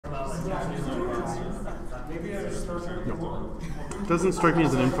No. It doesn't strike me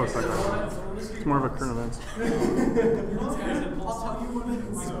as an info sector. It's more of a current events. I'll tell you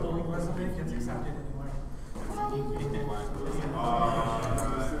when my bowling resume gets accepted anyway.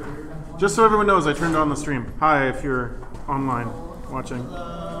 Just so everyone knows, I turned on the stream. Hi, if you're online watching.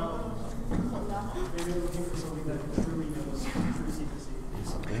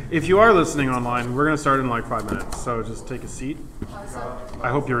 If you are listening online, we're going to start in like 5 minutes, so just take a seat. I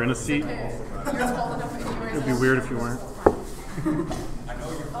hope you're in a seat. It would be weird if you weren't.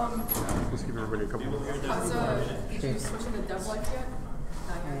 Let's give everybody a couple minutes. Did you switch into dev life yet?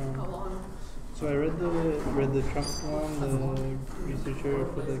 How long? So I read the Trump one, the researcher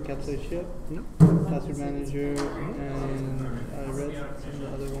for the capsized ship, Yep. password manager, and I read some of the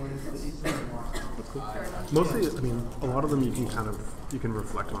other ones, the ISSessions. That's cool. Mostly, I mean, a lot of them you can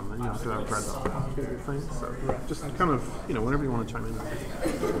reflect on. You have to have read the thing. So just kind of, whenever you want to chime in.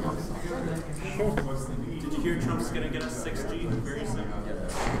 Sure. Did you hear Trump's going to get a 6G very soon?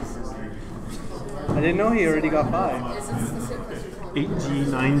 I didn't know he already got 5. 8G,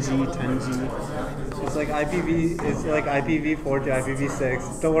 9G, 10G. It's like IPv4 to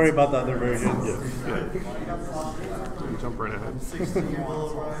IPv6. Don't worry about the other versions. Yeah. Jump right ahead.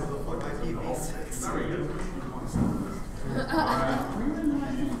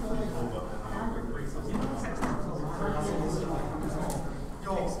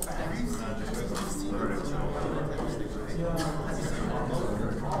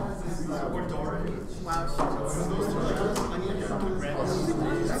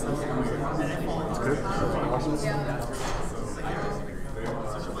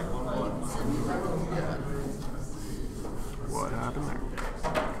 What happened there?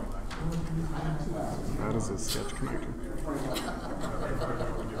 That is a sketch connector.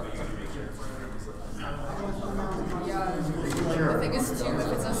 The thing is too,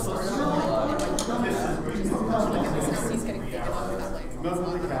 if it's a startup, like a business, he's getting big enough that like.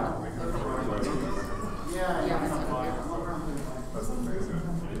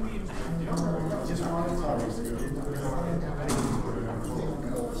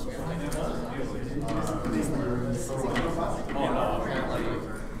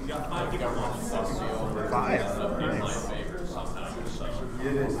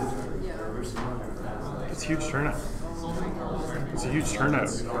 It's a huge turnout. It's a huge turnout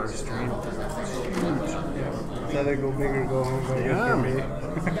for a stream. Either go big or go home. Yeah, man.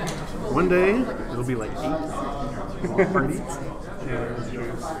 One day it'll be like 8 parties. Yeah, that's true.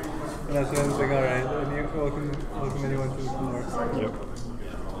 And that's when I was like, all right, welcome anyone to the floor. Yep.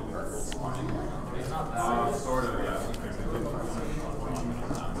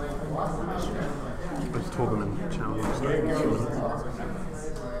 I just told them in the channel to start in 2 minutes.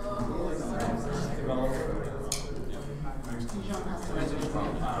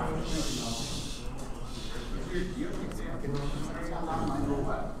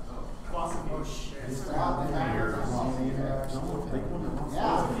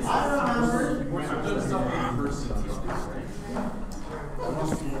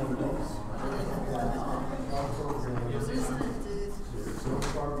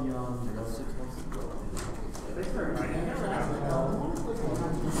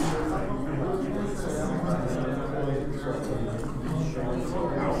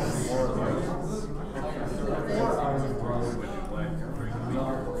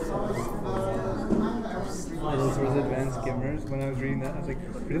 Those were the advanced skimmers. When I was reading that, I was like,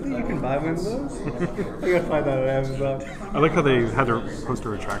 really? You can buy one of those? I gotta find that on Amazon. I like how they had to post a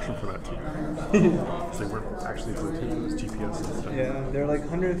retraction for that too. Because they weren't actually Bluetooth, it was GPS and stuff. Yeah, they're like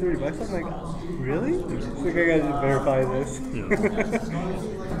 $130. I'm like, really? It's like, I gotta just verify this.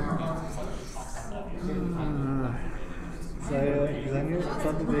 So I knew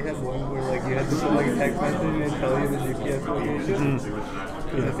something they had one where like you had to put like a text message and it'd tell you the GPS location.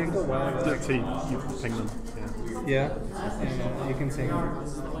 I think a while ago. So you ping them. Yeah, and you can sing.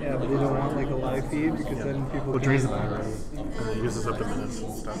 Yeah, but they don't want like a live feed because then people. Well, it drains the battery and it uses up the minutes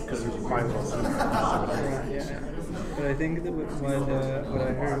and stuff because there's 5 little seconds. Yeah. But I think that what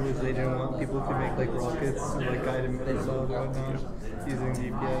I heard was they didn't want people to make like rockets and like guided missiles and whatnot using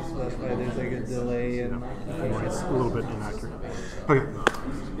GPS. So that's why there's like a delay and It's a little bit inaccurate. Okay.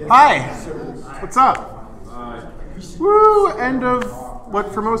 Hi! What's up? Woo! End of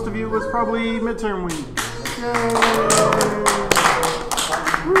what for most of you was probably midterm week. Yay!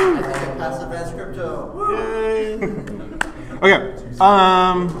 Woo! Passive advanced crypto. Yay! Okay.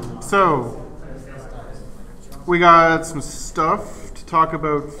 So we got some stuff to talk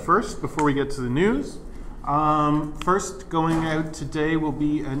about first before we get to the news. First, going out today will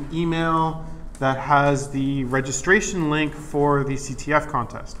be an email that has the registration link for the CTF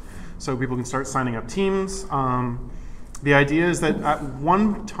contest. so people can start signing up teams. The idea is that at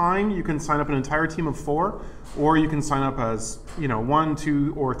one time you can sign up an entire team of 4, or you can sign up as 1,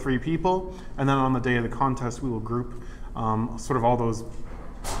 2, or 3 people, and then on the day of the contest we will group sort of all those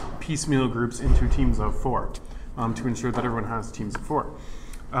piecemeal groups into teams of 4 to ensure that everyone has teams of 4.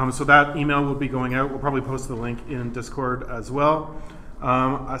 So that email will be going out. We'll probably post the link in Discord as well.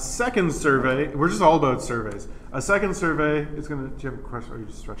 A second survey, we're just all about surveys. A second survey is going to, do you have a question? Or are you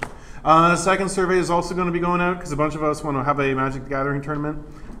just stretching? A second survey is also going to be going out because a bunch of us want to have a Magic the Gathering tournament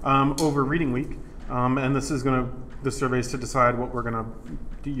over Reading Week. And this is the survey is to decide what we're going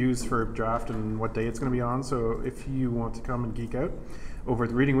to use for draft and what day it's going to be on. So if you want to come and geek out over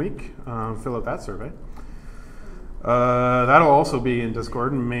the Reading Week, fill out that survey. That'll also be in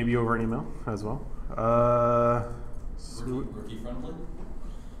Discord and maybe over an email as well. Rookie friendly?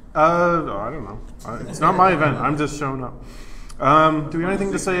 I don't know. It's not my event. I'm just showing up. Do we have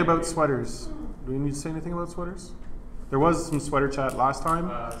anything to say about sweaters? Do we need to say anything about sweaters? There was some sweater chat last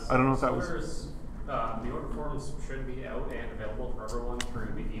time. I don't know if that was... The order forms should be out and available for everyone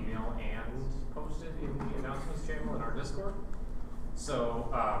through the email and posted in the announcements channel in our Discord. So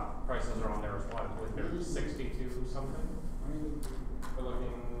prices are on there as well. I believe they're 62 something. We're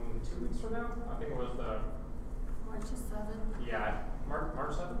looking 2 weeks from now. I think it was the March 7th. Yeah, March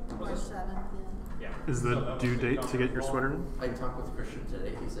 7th. March 7th. Yeah. Is the due date to get your sweater in? I talked with Christian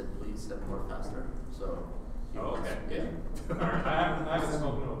today. He said, please send more faster. So. Oh, okay. Yeah. All right. I haven't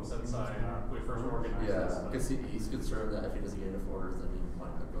spoken to him since we first organized this. Yeah, because he's concerned that if he doesn't get enough orders, then he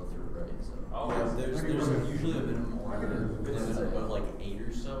might not go through, right? So. Oh, Yeah, there's usually a minimum order of like 8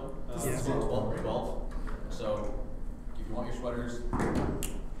 or so. Yeah. 12. So if you want your sweaters,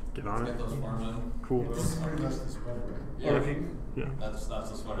 Get on get it. those forms in. Cool. Yeah, Or if you, Yeah. that's the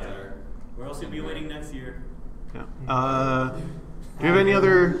sweater there. Where else you'll be waiting next year? Yeah. Do you have any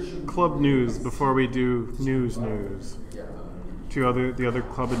other club news before we do news? Yeah. To the other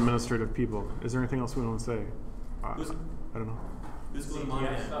club administrative people. Is there anything else we want to say? I don't know. Who's going to CTF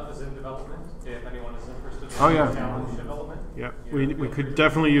mine? stuff is in development. If anyone is interested in Oh, yeah. challenge development. Yeah, we could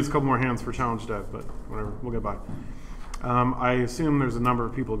definitely use a couple more hands for challenge dev, but whatever, we'll get by. I assume there's a number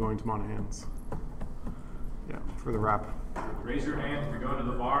of people going to Monaghan's. Yeah, for the wrap. Raise your hand if you're going to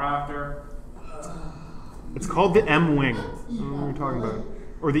the bar after. It's called the M Wing. I don't know what you're talking about.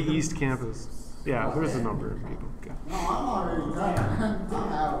 Or the East Campus. Yeah, there's a number of people. Okay. No, I'm already done.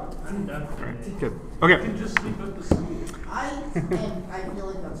 I'm out. I'm done. Right, good. Okay. You can just sleep at the school. I feel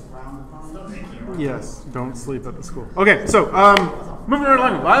like that's frowned upon. No, thank you. Yes, don't sleep at the school. Okay, so moving right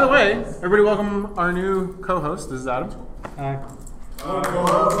along. By the way, everybody welcome our new co-host. This is Adam. hi.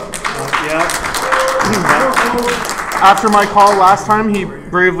 After my call last time, he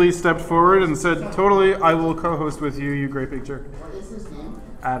bravely stepped forward and said, totally, I will co-host with you, you great big jerk. What is his name?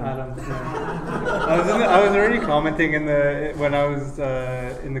 Adam. I was already commenting when I was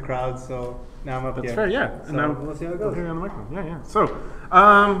in the crowd, so now I'm up That's here. fair, yeah. So And now we'll see how it we'll goes. hear you on the microphone. Yeah, yeah. So,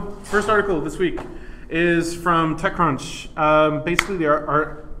 first article this week is from TechCrunch. Basically,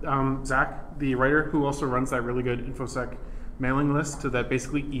 Zach, the writer, who also runs that really good InfoSec mailing list that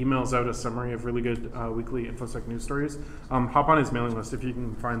basically emails out a summary of really good weekly InfoSec news stories. Hop on his mailing list if you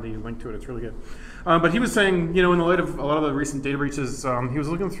can find the link to it. It's really good. But he was saying, in the light of a lot of the recent data breaches, he was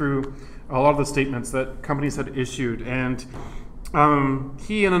looking through a lot of the statements that companies had issued, and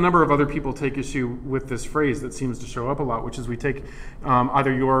he and a number of other people take issue with this phrase that seems to show up a lot, which is we take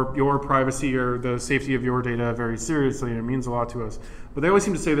either your privacy or the safety of your data very seriously, and it means a lot to us. But they always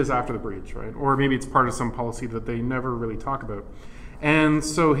seem to say this after the breach, right? Or maybe it's part of some policy that they never really talk about. And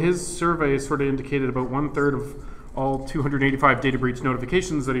so his survey sort of indicated about 1/3 of all 285 data breach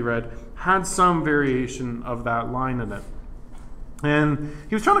notifications that he read had some variation of that line in it. And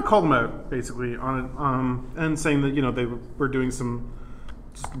he was trying to call them out, basically, on it, and saying that they were doing some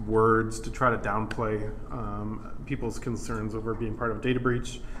just words to try to downplay people's concerns over being part of a data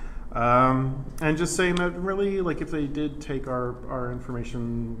breach, and just saying that really, like, if they did take our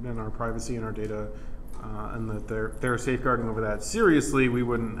information and our privacy and our data, and that they're safeguarding over that seriously, we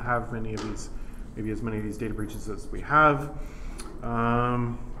wouldn't have maybe as many of these data breaches as we have.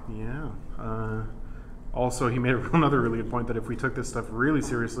 Also, he made another really good point that if we took this stuff really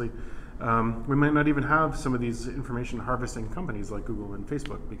seriously, we might not even have some of these information harvesting companies like Google and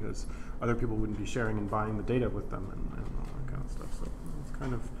Facebook, because other people wouldn't be sharing and buying the data with them and all that kind of stuff. So that's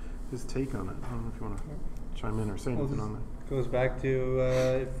kind of his take on it. I don't know if you want to chime in or say anything on that. Goes back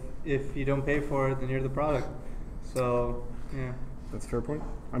to if you don't pay for it, then you're the product. So, yeah. That's a fair point.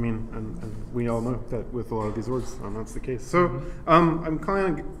 I mean, and we all know that with a lot of these words, that's the case. So I'm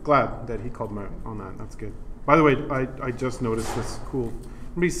kind of glad that he called him out on that. That's good. By the way, I just noticed this cool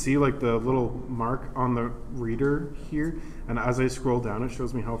Anybody see like the little mark on the reader here? And as I scroll down, it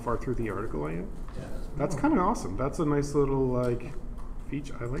shows me how far through the article I am. Yeah, That's kind of awesome. That's a nice little like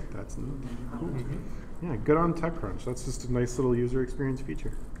feature. I like that. It's neat. Cool. Yeah, good on TechCrunch. That's just a nice little user experience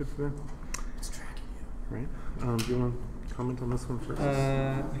feature. Good for them. It's tracking you, right? Do you want to comment on this one first?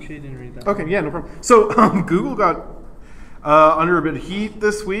 Actually, I didn't read that. Okay, yeah, no problem. So Google got under a bit of heat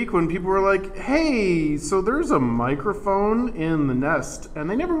this week when people were like, hey, so there's a microphone in the Nest. And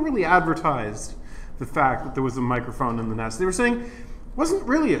they never really advertised the fact that there was a microphone in the Nest. They were saying it wasn't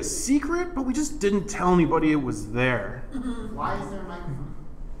really a secret, but we just didn't tell anybody it was there. Why is there a microphone?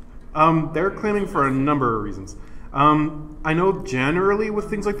 They're claiming for a number of reasons. I know generally with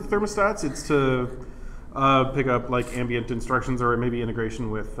things like the thermostats, it's to pick up like ambient instructions or maybe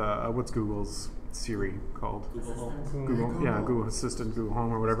integration with what's Google's Siri called? Google Assistant, Google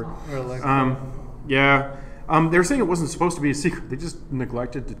Home or whatever. Or Alexa. Yeah. They're saying it wasn't supposed to be a secret. They just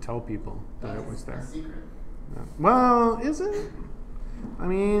neglected to tell people that it was there. A secret. Yeah. Well, is it? I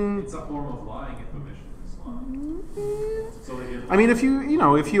mean, It's a form of lying if omission is lying. So they did. I mean, if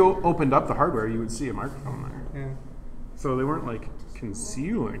you opened up the hardware, you would see a microphone there. Yeah. So they weren't like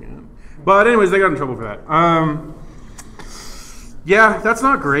concealing it. But anyways, they got in trouble for that. Yeah, that's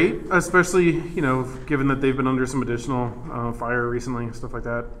not great, especially, given that they've been under some additional fire recently and stuff like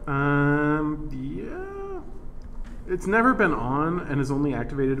that. Yeah. It's never been on and is only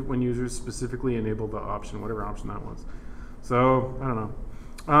activated when users specifically enable the option, whatever option that was. So, I don't know.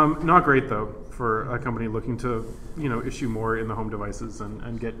 Not great, though, for a company looking to, issue more in the home devices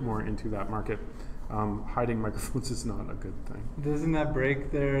and get more into that market. Hiding microphones is not a good thing. Doesn't that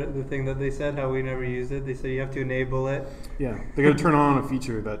break the thing that they said, how we never use it? They say you have to enable it. Yeah, they got to turn on a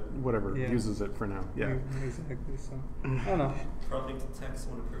feature that, Yeah. uses it for now. Yeah. Exactly, so, I don't know. Probably detects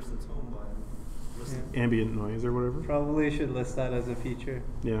when a person's home by listening. Ambient noise or whatever. Probably should list that as a feature.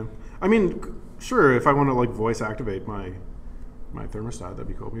 Yeah. I mean, sure, if I want to, like, voice activate my thermostat, that'd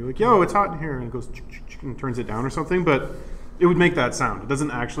be cool. Be like, yo, it's hot in here, and it goes and turns it down or something, but it would make that sound. It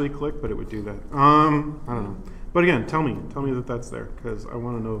doesn't actually click, but it would do that. I don't know. But again, tell me that that's there, because I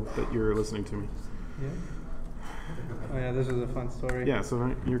want to know that you're listening to me. Yeah. Oh yeah, this was a fun story. Yeah,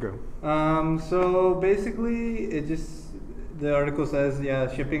 so you go. So basically, the article says,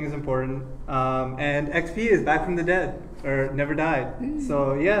 shipping is important, and XP is back from the dead, or never died.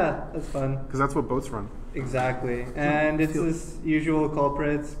 So yeah, that's fun. Because that's what boats run. Exactly, and it's this usual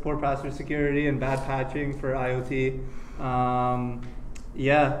culprits: poor password security and bad patching for IoT.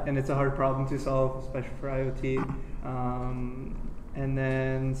 And it's a hard problem to solve, especially for IoT. And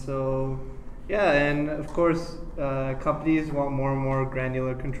then and of course, companies want more and more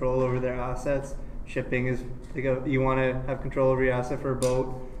granular control over their assets. Shipping is you want to have control over your asset for a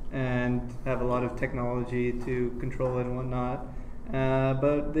boat and have a lot of technology to control it and whatnot.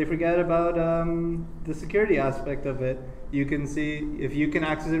 But they forget about the security aspect of it. You can see if you can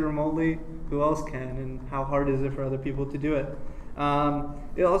access it remotely, who else can, and how hard is it for other people to do it.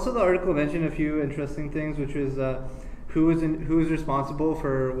 Also, the article mentioned a few interesting things, which is who is responsible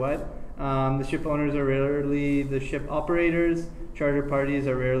for what. The ship owners are rarely the ship operators. Charter parties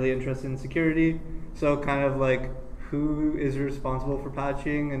are rarely interested in security. So kind of like who is responsible for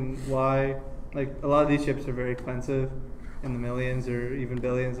patching and why. Like a lot of these ships are very expensive, in the millions or even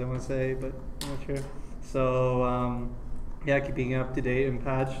billions, I want to say, but I'm not sure. So keeping it up to date and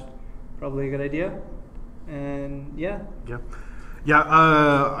patched, probably a good idea. And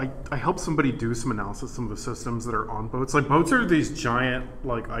I helped somebody do some analysis, some of the systems that are on boats. Like boats are these giant,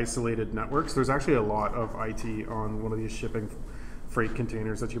 like isolated networks. There's actually a lot of IT on one of these shipping freight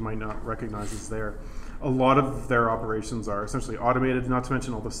containers that you might not recognize as there. A lot of their operations are essentially automated, not to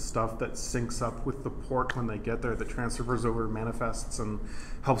mention all the stuff that syncs up with the port when they get there, that transfers over manifests and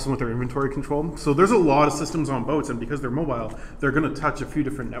helps them with their inventory control. So there's a lot of systems on boats, and because they're mobile, they're going to touch a few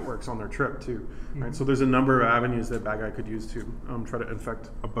different networks on their trip too. Right? So there's a number of avenues that a bad guy could use to try to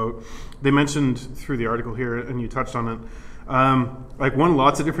infect a boat. They mentioned through the article here, and you touched on it,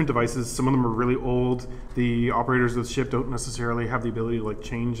 lots of different devices. Some of them are really old. The operators of the ship don't necessarily have the ability to like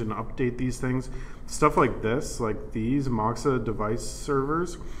change and update these things. Stuff like this, like these Moxa device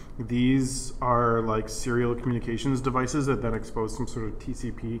servers, these are like serial communications devices that then expose some sort of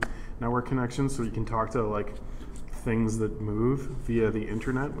TCP network connection, so you can talk to like things that move via the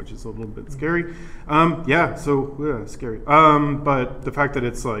internet, which is a little bit scary. Scary. But the fact that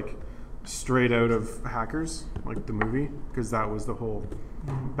it's like straight out of Hackers, like the movie, because that was the whole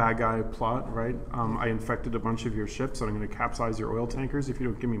bad guy plot, right? I infected a bunch of your ships, and I'm going to capsize your oil tankers if you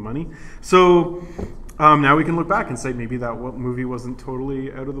don't give me money. So now we can look back and say maybe that movie wasn't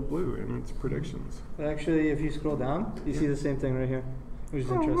totally out of the blue in its predictions. But actually, if you scroll down, you see the same thing right here. which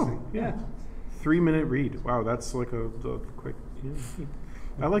is Oh, interesting. yeah. 3-minute read. Wow, that's like a quick. Yeah.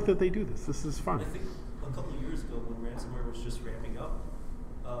 I like that they do this. This is fun. I think a couple of years ago when ransomware was just ramping up,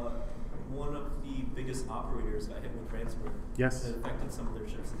 one of the biggest operators got hit with ransomware. Yes. That affected some of their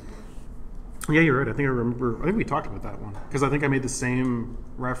ships as well. Yeah, you're right. I think we talked about that one because I think I made the same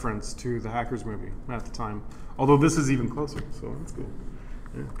reference to the Hackers movie at the time. Although this is even closer, so that's cool.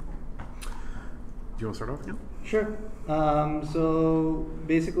 Yeah. Do you want to start off again? Sure. So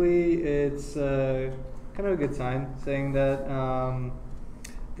basically, it's kind of a good sign, saying that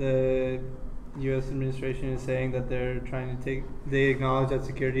the U.S. administration is saying that they're trying to they acknowledge that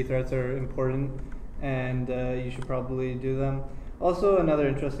security threats are important, and you should probably do them. Also, another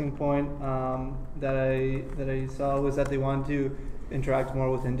interesting point that I saw was that they want to interact more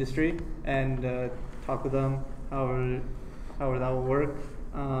with industry and talk with them, however that will work.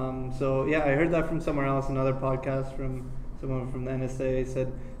 So yeah, I heard that from somewhere else, another podcast from someone from the NSA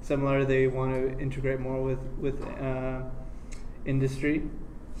said similar. They want to integrate more with industry.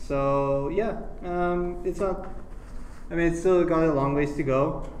 So yeah, it's not. I mean, it's still got a long ways to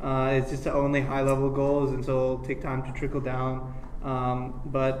go. It's just only high level goals, and so it'll take time to trickle down.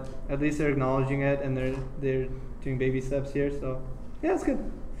 But at least they're acknowledging it, and they're doing baby steps here. So yeah, it's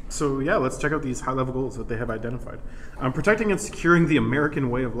good. So yeah, let's check out these high-level goals that they have identified. Protecting and securing the American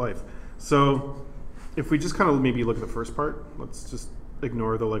way of life. So if we just kind of maybe look at the first part, let's just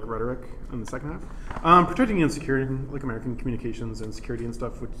ignore the rhetoric in the second half. Protecting and securing American communications and security and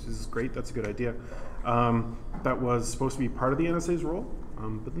stuff, which is great. That's a good idea. That was supposed to be part of the NSA's role,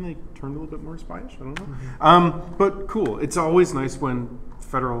 but then they turned a little bit more spyish. I don't know. Mm-hmm. But cool. It's always nice when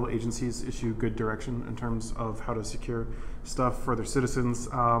federal agencies issue good direction in terms of how to secure stuff for their citizens,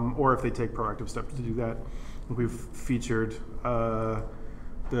 or if they take proactive steps to do that. We've featured the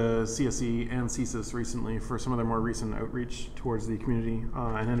CSE and CSIS recently for some of their more recent outreach towards the community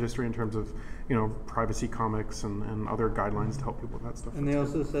and industry in terms of privacy comics and other guidelines to help people with that stuff. And they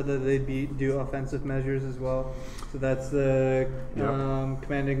also said that they'd do offensive measures as well. So that's the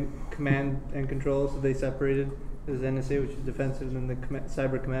command and control. So they separated. There's NSA, which is defensive, and then the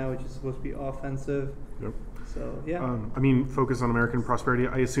cyber command, which is supposed to be offensive. Yep. So yeah. I mean, focus on American prosperity,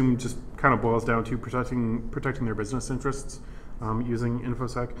 I assume just kind of boils down to protecting their business interests using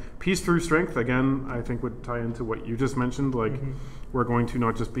InfoSec. Peace through strength, again, I think would tie into what you just mentioned. We're going to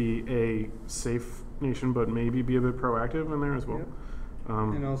not just be a safe nation, but maybe be a bit proactive in there as well. Yep.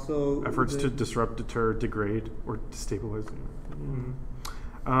 And also efforts to disrupt, deter, degrade, or destabilize.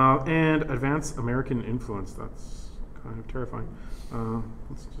 And advance American influence. That's kind of terrifying.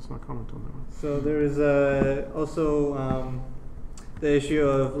 Let's just not comment on that one. So there is also the issue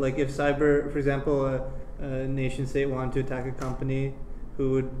of if cyber, for example, a nation state wanted to attack a company,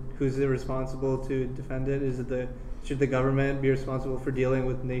 who's responsible to defend it? Should the government be responsible for dealing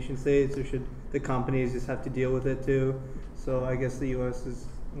with nation states, or should the companies just have to deal with it too? So I guess the U.S. is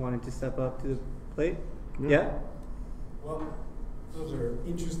wanting to step up to the plate. Yeah. Well, those are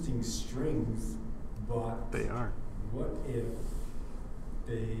interesting strings, but they are. What if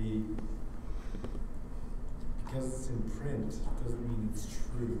because it's in print doesn't mean it's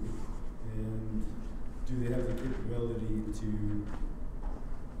true, and do they have the capability to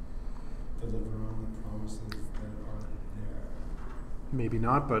deliver on the promises that are there? Maybe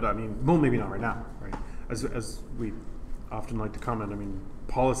not, but I mean, well, maybe not right now, right? As we often like to comment, I mean,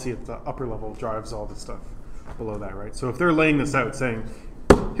 policy at the upper level drives all the stuff below that, right? So if they're laying this out saying,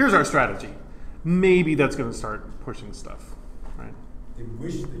 here's our strategy, maybe that's going to start pushing stuff, right? They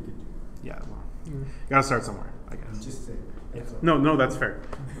wish they could do that. Yeah, well, you got to start somewhere, I guess. I'm just saying. No, that's fair.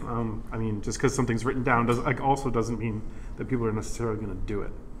 I mean, just because something's written down also doesn't mean that people are necessarily going to do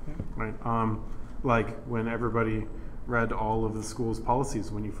it, right? When everybody read all of the school's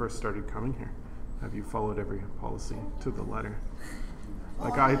policies when you first started coming here, have you followed every policy to the letter?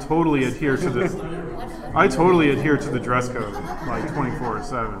 I totally adhere to the dress code, 24/7.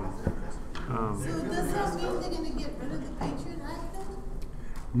 So does that mean they're going to get rid of the Patriot Act then?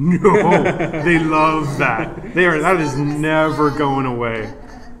 No, they love that. That is never going away,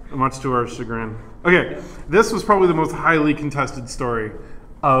 much to our chagrin. Okay, this was probably the most highly contested story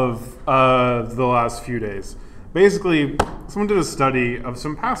of the last few days. Basically, someone did a study of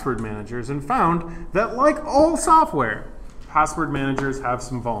some password managers and found that, like all software, password managers have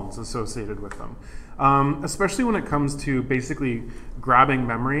some vulns associated with them, especially when it comes to basically grabbing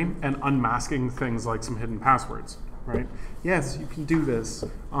memory and unmasking things like some hidden passwords, right? Yes, you can do this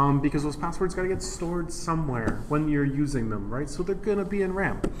because those passwords got to get stored somewhere when you're using them, right? So they're going to be in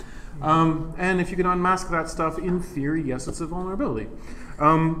RAM. And if you can unmask that stuff, in theory, yes, it's a vulnerability.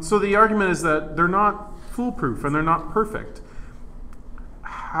 So the argument is that they're not foolproof and they're not perfect.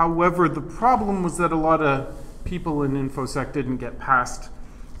 However, the problem was that a lot of people in InfoSec didn't get past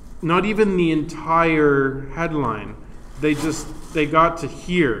not even the entire headline. They got to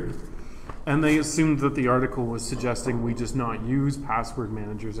here, and they assumed that the article was suggesting we just not use password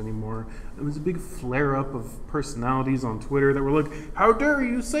managers anymore. It was a big flare-up of personalities on Twitter that were like, how dare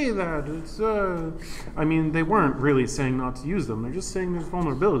you say that? It's I mean, they weren't really saying not to use them. They're just saying there's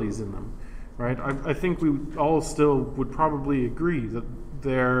vulnerabilities in them, right? I think we all still would probably agree that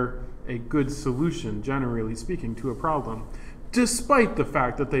they're a good solution, generally speaking, to a problem, despite the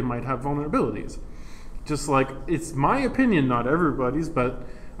fact that they might have vulnerabilities. Just like, it's my opinion, not everybody's, but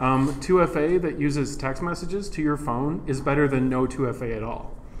 2FA that uses text messages to your phone is better than no 2FA at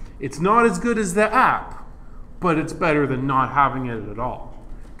all. It's not as good as the app, but it's better than not having it at all.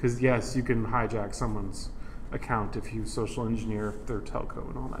 Because yes, you can hijack someone's account if you social engineer their telco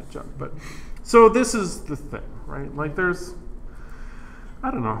and all that junk. But so this is the thing, right? Like there's, I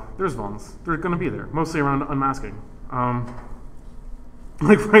don't know, there's vulns. They're going to be there, mostly around unmasking.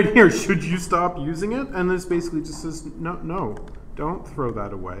 Like right here, should you stop using it? And this basically just says, no, don't throw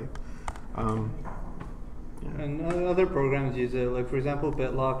that away. Yeah. And other programs use it. Like for example,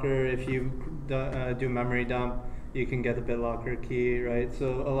 BitLocker, if you do memory dump, you can get the BitLocker key, right?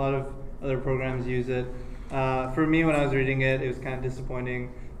 So a lot of other programs use it. For me, when I was reading it, it was kind of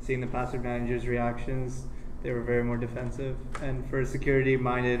disappointing seeing the password manager's reactions. They were very more defensive. And for a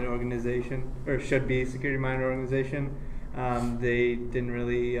security-minded organization, or should be security-minded organization, they didn't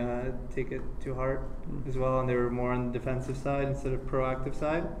really take it to heart as well, and they were more on the defensive side instead of proactive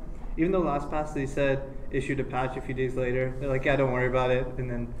side. Even though LastPass, they said issued a patch a few days later. They're like, yeah, don't worry about it, and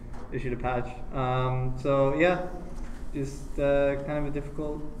then issued a patch. So yeah, just kind of a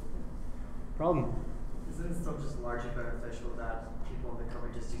difficult problem. Isn't it still just largely beneficial that people in the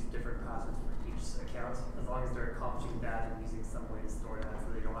company just use different passwords for each account, as long as they're accomplishing that and using some way to store that so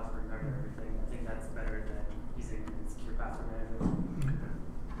they don't have to remember everything? I think that's better than using secure password manager.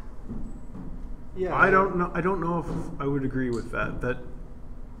 Yeah, I don't know if I would agree with that. That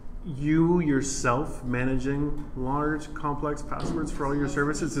you yourself managing large, complex passwords for all your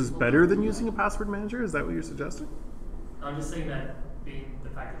services is better than using a password manager? Is that what you're suggesting? I'm just saying that being the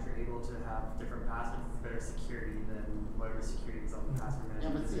fact that you're able to have different passwords is better security than whatever security is on the password manager.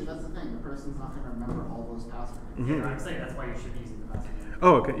 Yeah, but see, that's the thing. The person's not going to remember all those passwords. Yeah, I'm saying that's why you should be using the password manager.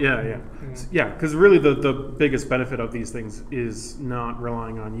 Oh, okay, yeah, because really the biggest benefit of these things is not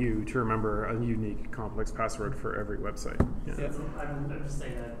relying on you to remember a unique, complex password for every website. Yeah. So I'm just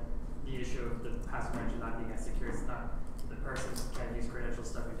saying that the issue of the password manager not being as secure is not the person can use credential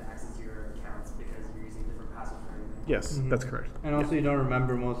stuffing to access your accounts because you're using different passwords for everything. Yes, that's correct. And also, you don't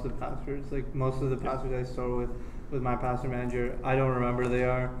remember most of the passwords. Like most of the passwords I store with my password manager, I don't remember they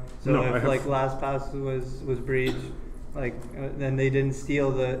are. So No, if like LastPass was breached, like then they didn't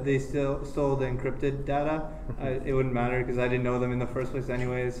steal they still stole the encrypted data. It wouldn't matter because I didn't know them in the first place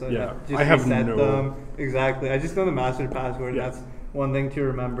anyway. So Yeah, just I have reset no- them. Exactly. I just know the master password. Yeah. That's one thing to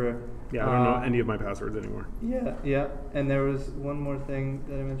remember. Yeah, I don't know any of my passwords anymore. Yeah. And there was one more thing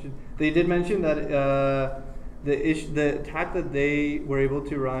that I mentioned. They did mention that the attack that they were able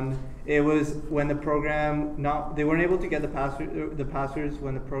to run, it was when the program they weren't able to get the passwords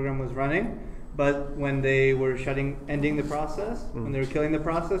when the program was running, but when they were ending the process, when they were killing the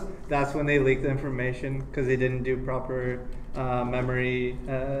process, that's when they leaked the information because they didn't do proper memory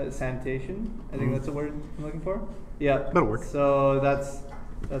sanitation. I think that's the word I'm looking for. Yeah, That'll work. So that's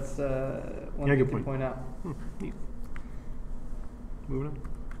one thing good to point out. Neat. Moving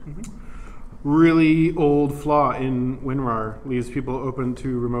on. Really old flaw in WinRAR leaves people open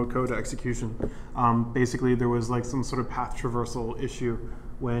to remote code execution. Basically, there was like some sort of path traversal issue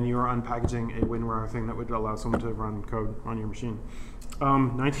when you were unpackaging a WinRAR thing that would allow someone to run code on your machine.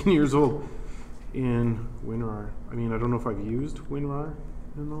 19 years old in WinRAR. I mean, I don't know if I've used WinRAR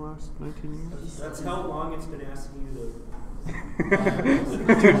in the last 19 years. That's how long it's been asking you to.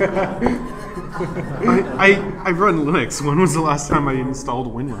 I run Linux. When was the last time I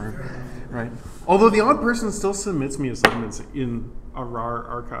installed WinRAR? Right. Although the odd person still submits me assignments in a RAR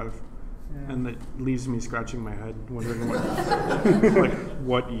archive, and that leaves me scratching my head, wondering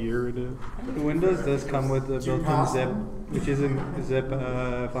what year it is. Windows does come with the built-in zip, which is a zip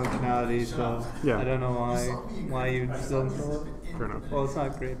functionality. So Yeah. I don't know why you still install it. Fair enough. Well, it's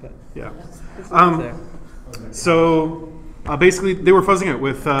not great, but Yeah. it's there. So basically, they were fuzzing it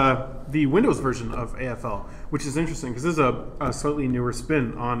with the Windows version of AFL, which is interesting because this is a slightly newer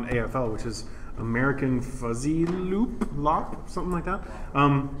spin on AFL, which is American Fuzzy Lop, something like that,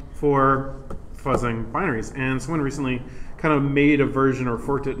 for fuzzing binaries. And someone recently kind of made a version or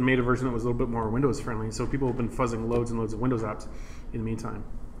forked it and made a version that was a little bit more Windows friendly. So people have been fuzzing loads and loads of Windows apps in the meantime.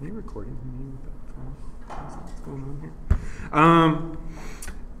 Are you recording me with that phone? What's going on here?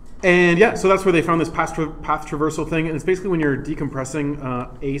 And yeah, so that's where they found this path traversal thing, and it's basically when you're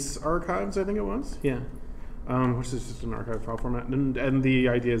decompressing ACE archives, I think it was, yeah, which is just an archive file format, and the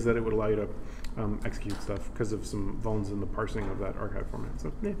idea is that it would allow you to execute stuff because of some vulns in the parsing of that archive format.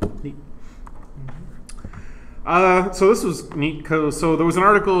 So yeah, neat. So this was neat. So there was an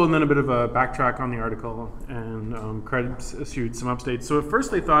article and then a bit of a backtrack on the article, and Credits issued some updates. So at first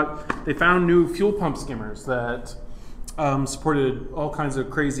they thought they found new fuel pump skimmers that supported all kinds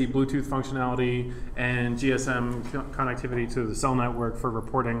of crazy Bluetooth functionality and GSM connectivity to the cell network for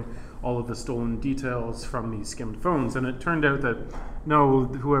reporting all of the stolen details from these skimmed phones. And it turned out that no,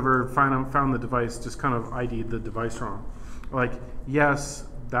 whoever found the device just kind of ID'd the device wrong. Like, yes,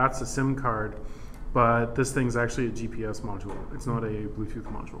 that's a SIM card, but this thing's actually a GPS module. It's not a Bluetooth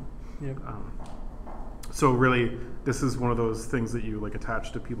module. Yep. So really, this is one of those things that you like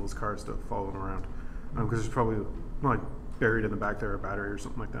attach to people's cars to follow them around, because there's probably like buried in the back there a battery or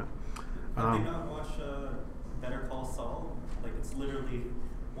something like that. Have they not watched Better Call Saul? Like, it's literally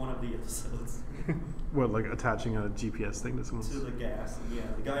one of the episodes. What, like attaching a GPS thing to someone's? To the gas. Yeah,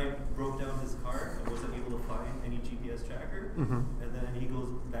 the guy broke down his car and wasn't able to find any GPS tracker. Mm-hmm. And then he goes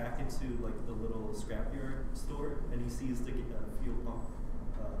back into like the little scrapyard store and he sees the fuel pump,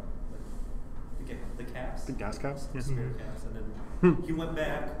 like the caps. The gas caps? The Yeah. spare caps. And then he went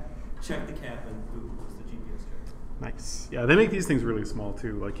back, checked the cap, and boom, it was the GPS tracker. Nice. Yeah, they make these things really small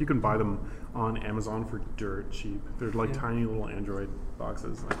too. Like you can buy them on Amazon for dirt cheap. They're like tiny little Android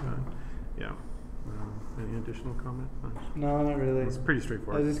boxes like that. Yeah. Any additional comment? No, not really. It's pretty I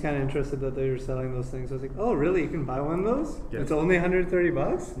straightforward. was just kind of interested that they were selling those things. I was like, oh, really? You can buy one of those? Yeah. It's only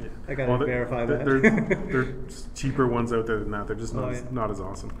 $130? Yeah. I gotta verify that. There's cheaper ones out there than that. They're just not as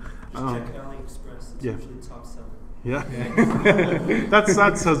awesome. Just check AliExpress. It's usually top selling. Yeah,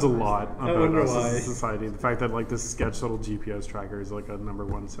 that says a lot about us why. as a society. The fact that like this sketch little GPS tracker is like a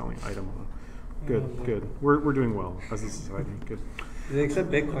 #1 selling item. Good. We're doing well as a society. Good. They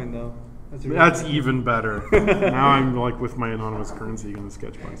accept Bitcoin though. That's even better. Now I'm like with my anonymous currency going to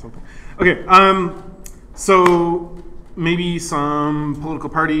sketch by something. Okay. So maybe some political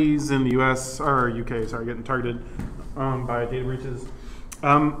parties in the U.S. or UK, getting targeted by data breaches.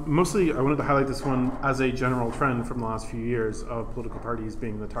 Mostly, I wanted to highlight this one as a general trend from the last few years of political parties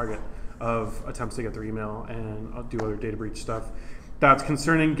being the target of attempts to get their email and do other data breach stuff. That's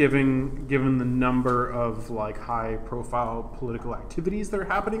concerning given the number of like high-profile political activities that are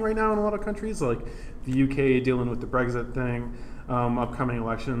happening right now in a lot of countries, like the UK dealing with the Brexit thing, upcoming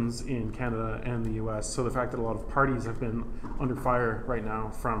elections in Canada and the US. So the fact that a lot of parties have been under fire right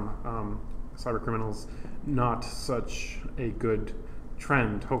now from cyber criminals, not such a good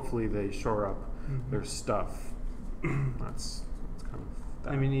trend. Hopefully they shore up their stuff. That's kind of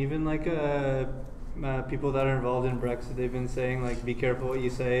that. I mean, even like people that are involved in Brexit, they've been saying like, be careful what you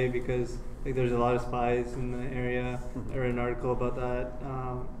say because like there's a lot of spies in the area. I read an article about that.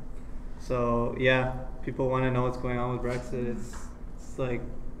 So yeah, people want to know what's going on with Brexit. It's like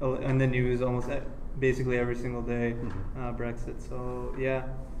in the news almost basically every single day, Brexit. So yeah.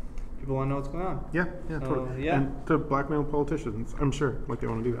 People want to know what's going on. Yeah, so, totally. Yeah. And to blackmail politicians, I'm sure, like they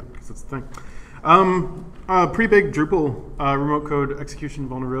want to do that because it's the thing. Pretty big Drupal remote code execution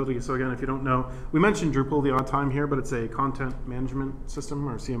vulnerability. So again, if you don't know, we mentioned Drupal the odd time here, but it's a content management system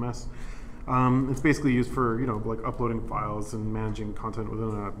or CMS. It's basically used for like uploading files and managing content within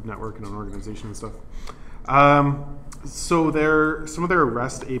a network and an organization and stuff. So some of their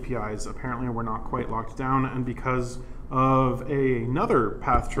REST APIs apparently were not quite locked down, and because of another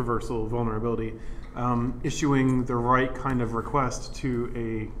path traversal vulnerability, issuing the right kind of request to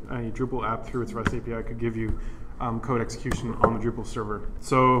a Drupal app through its REST API could give you code execution on the Drupal server.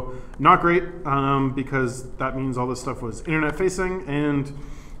 So not great, because that means all this stuff was internet facing, and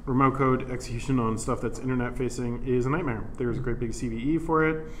remote code execution on stuff that's internet facing is a nightmare. There's a great big CVE for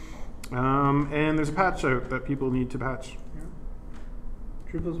it, and there's a patch out that people need to patch.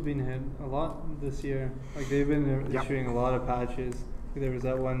 Drupal's been hit a lot this year. Like they've been issuing a lot of patches. There was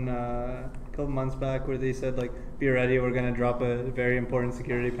that one a couple months back where they said like, be ready, we're going to drop a very important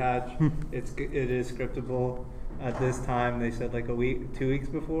security patch. It is scriptable. At this time, they said like 2 weeks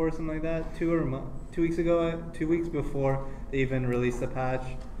before, or something like that. 2 weeks ago, 2 weeks before they even released the patch,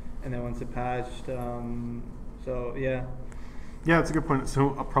 and then once it patched, so yeah. Yeah, it's a good point.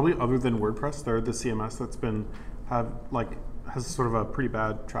 So probably other than WordPress, they're the CMS that's has sort of a pretty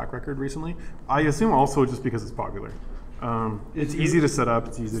bad track record recently. I assume also just because it's popular. It's easy to set up.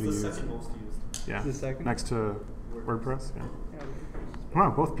 It's easy to use. It's the second most used. Yeah, the second? next to WordPress. Yeah. Yeah,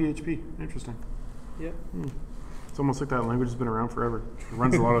 Wow, both PHP. Interesting. Yep. It's almost like that language has been around forever. It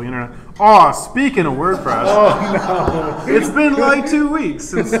runs a lot of the internet. Oh, speaking of WordPress. Oh, no. It's been like 2 weeks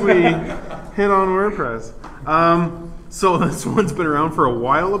since we hit on WordPress. So this one's been around for a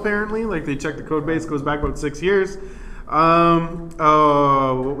while, apparently. Like, they checked the code base, goes back about 6 years. What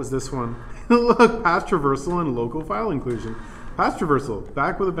was this one? Look, path traversal and local file inclusion. Path traversal,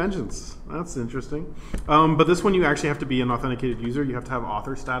 back with a vengeance. That's interesting. But this one, you actually have to be an authenticated user. You have to have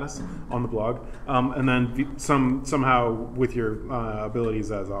author status on the blog. And then somehow, with your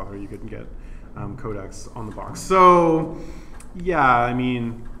abilities as author, you can get codecs on the box. So, yeah, I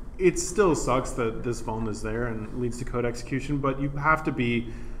mean, it still sucks that this vuln is there and leads to code execution, but you have to be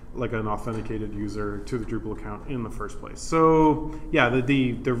like an authenticated user to the Drupal account in the first place. So yeah,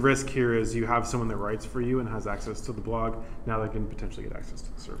 the risk here is you have someone that writes for you and has access to the blog. Now they can potentially get access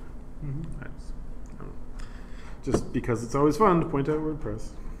to the server. Just because it's always fun to point out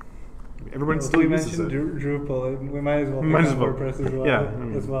WordPress. Everyone still uses it. Drupal. We might as well point out WordPress as well. Yeah,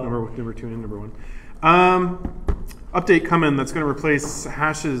 number 2 and number 1. Update coming that's going to replace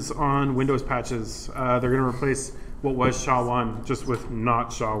hashes on Windows patches. They're going to replace what was SHA-1 just with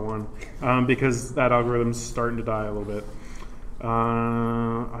not SHA-1 because that algorithm's starting to die a little bit.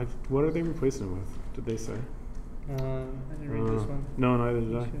 What are they replacing it with? Did they say? I didn't read this one. No, neither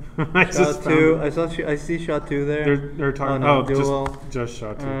did I. I just SHA-2. I see SHA-2 there. They're talking. Just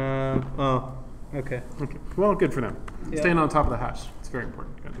SHA-2. Okay. Well, good for them. Yeah. Staying on top of the hash. It's very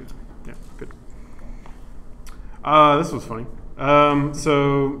important. Gotta do that. Yeah, good. This was funny.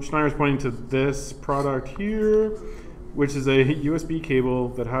 So Schneider's pointing to this product here, which is a USB cable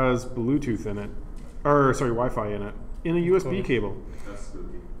that has Bluetooth in it, Wi-Fi in it, in a USB cable. That's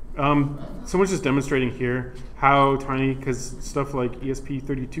spooky. Someone's just demonstrating here how tiny, because stuff like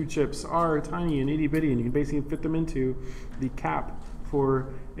ESP32 chips are tiny and itty bitty, and you can basically fit them into the cap for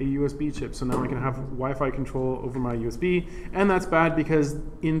a USB chip. So now I can have Wi-Fi control over my USB, and that's bad because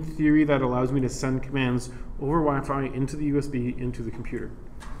in theory that allows me to send commands over Wi-Fi into the USB into the computer.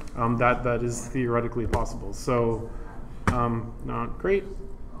 That is theoretically possible. So not great.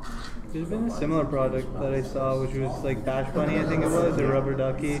 There's been a similar product that I saw, which was like Bash Bunny, I think it was, a rubber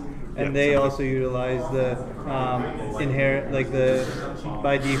ducky, and they also utilize the inherent, like the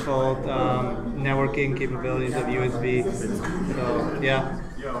by default networking capabilities of USB. So yeah.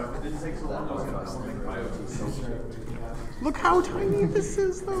 Look how tiny this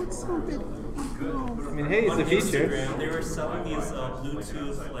is, though. It's so big. I mean, hey, it's a feature. They were selling these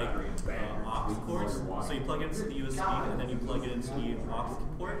Bluetooth like aux cords. So you plug it into the USB and then you plug it into the aux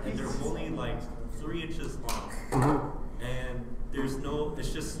port, and they're only like 3 inches long. And there's no,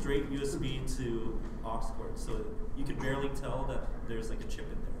 it's just straight USB to aux cord. So you can barely tell that there's like a chip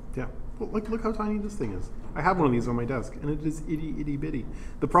in there. Yeah. Well, look how tiny this thing is. I have one of these on my desk, and it is itty bitty.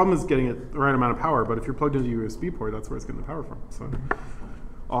 The problem is getting it the right amount of power, but if you're plugged into a USB port, that's where it's getting the power from. So,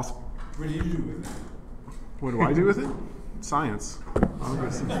 awesome. What do you do with it? What do I do with it? Science.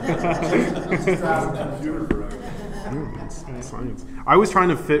 Obviously. Science. I was trying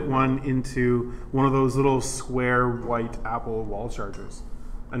to fit one into one of those little square white Apple wall chargers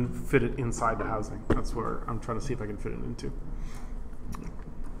and fit it inside the housing. That's where I'm trying to see if I can fit it into.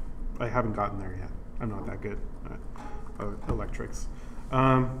 I haven't gotten there yet. I'm not that good at electrics.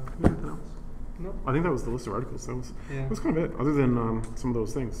 Nope. I think that was the list of articles. That was kind of it. Other than some of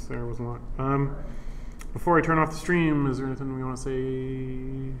those things, there wasn't a lot. Before I turn off the stream, is there anything we want to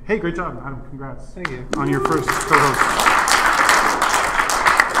say? Hey, great job, Adam. Congrats. Thank you. On your first co-host.